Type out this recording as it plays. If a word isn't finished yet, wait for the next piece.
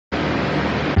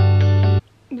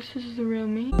This is the real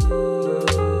me.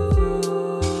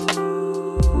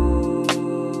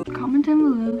 Comment down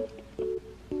below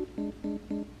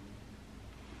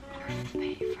your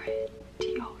favorite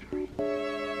deodorant.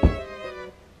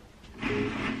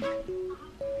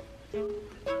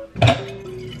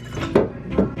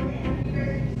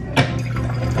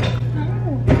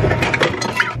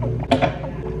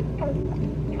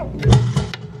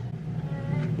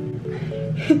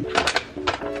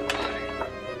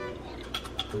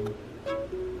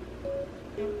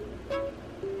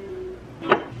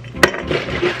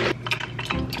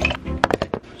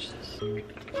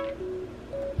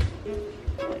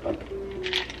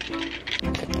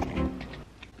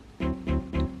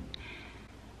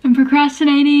 I'm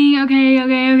procrastinating. Okay.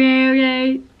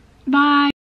 Bye.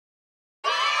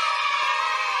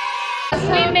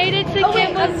 We made it to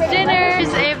Kimball's dinner.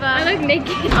 Here's Ava. I look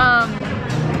naked.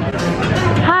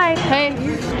 Hi. Hey.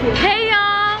 Hey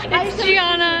y'all. It's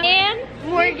Gianna and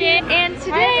Morgan. And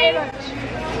today,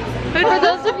 for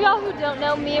those of y'all who don't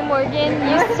know, me and Morgan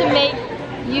used to make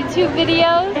YouTube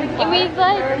videos, and we'd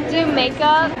like do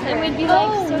makeup, and we'd be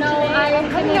like, so today I'm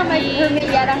gonna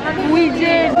be... We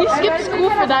did. We skipped school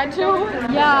for that too.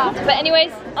 Yeah. But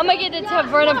anyways, I'm gonna get to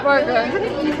Taverna Burger.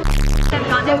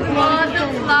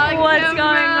 What's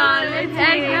going on?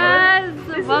 Hey guys,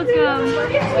 welcome.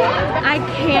 I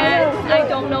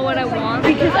don't know what I want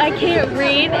because I can't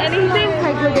read anything.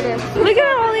 Look at this. Look at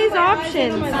all these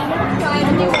options.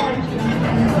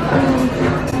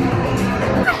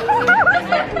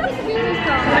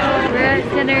 We're at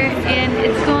dinner and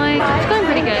it's going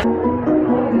pretty good.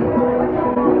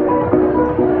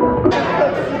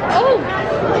 Oh!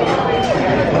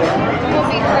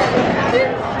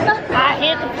 I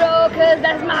hit the floor cause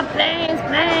that's my plans.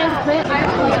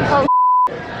 Oh.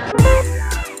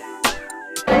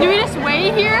 Do we just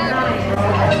wait here?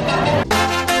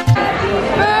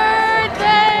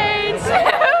 Birthday to...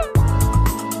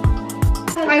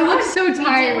 I look so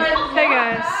tired. Hey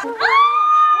guys.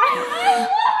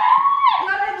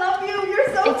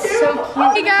 It's so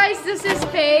cute. Hey guys, this is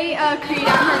Faye creating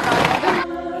her dog.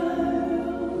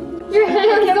 Your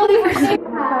hair is only for six.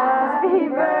 Happy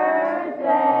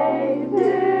birthday to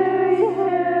you.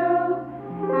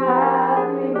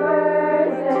 Happy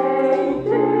birthday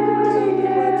to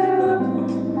you.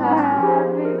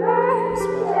 Happy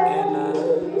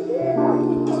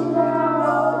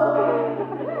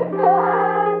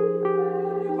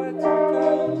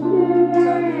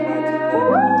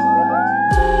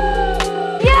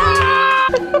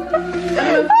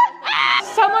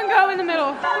Someone go in the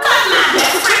middle.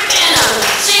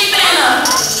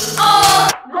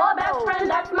 Your best friend,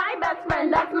 that's my best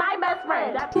friend, that's my best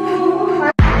friend. That's...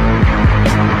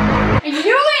 I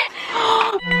knew it!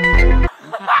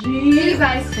 Hey you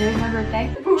guys, today's my birthday.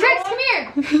 Trix, come here!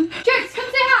 Trix, come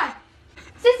say hi!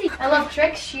 Sissy! I love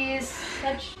Trix, she's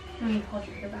such... Let me hold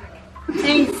your hair back.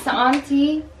 Thanks,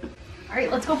 Auntie.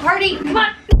 Alright, let's go party! Come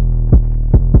on!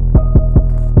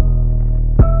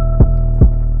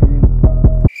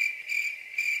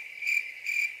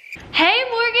 Hey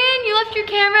Morgan, you left your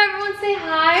camera. Everyone say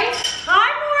hi. Hi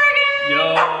Morgan!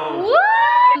 Yo!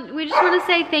 Woo! We just want to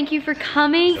say thank you for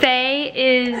coming. Faye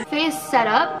is set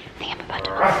up. I think I'm about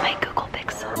to open my Google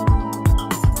Pixel.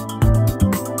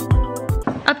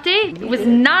 Update, it was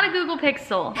not a Google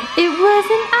Pixel. It was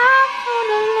an iPhone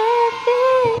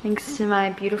 11. Thanks to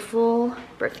my beautiful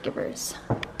birth givers.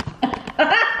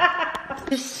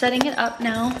 Just setting it up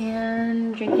now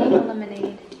and drinking a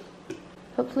lemonade.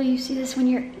 Hopefully you see this when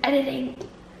you're editing.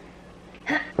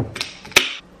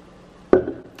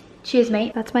 Cheers,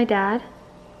 mate. That's my dad.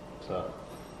 What's up?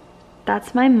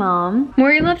 That's my mom.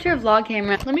 Morgan left her vlog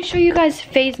camera. Let me show you guys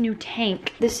Faye's new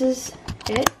tank. This is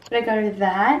it. But I got her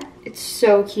that. It's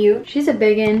so cute. She's a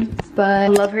biggin, but I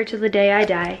love her till the day I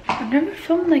die. I've never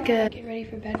filmed like a get ready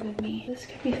for bed with me. This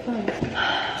could be fun.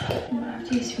 I'm gonna have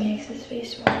to use Phoenix's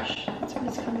face wash. That's what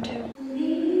it's come to.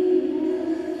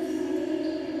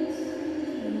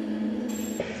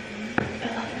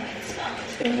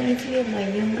 It reminds me of my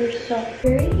younger self.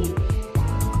 Very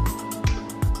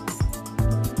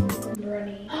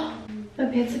runny. My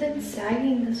pants have been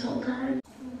sagging this whole time.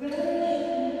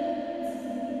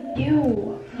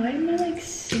 Ew, why am I like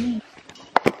singing?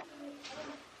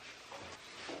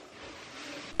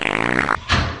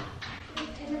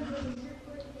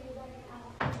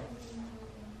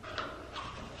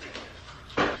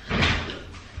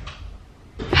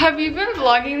 Have you been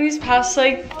vlogging these past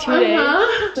like 2 days?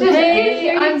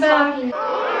 Hey, I'm back.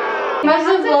 How's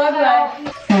the vlog life?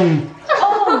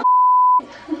 Oh,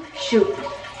 shoot.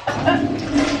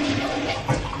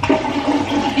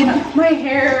 My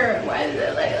hair, why does it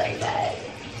look like that?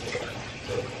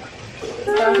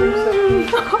 bathroom's so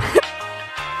cute.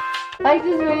 Like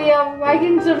this video, like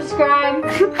and subscribe.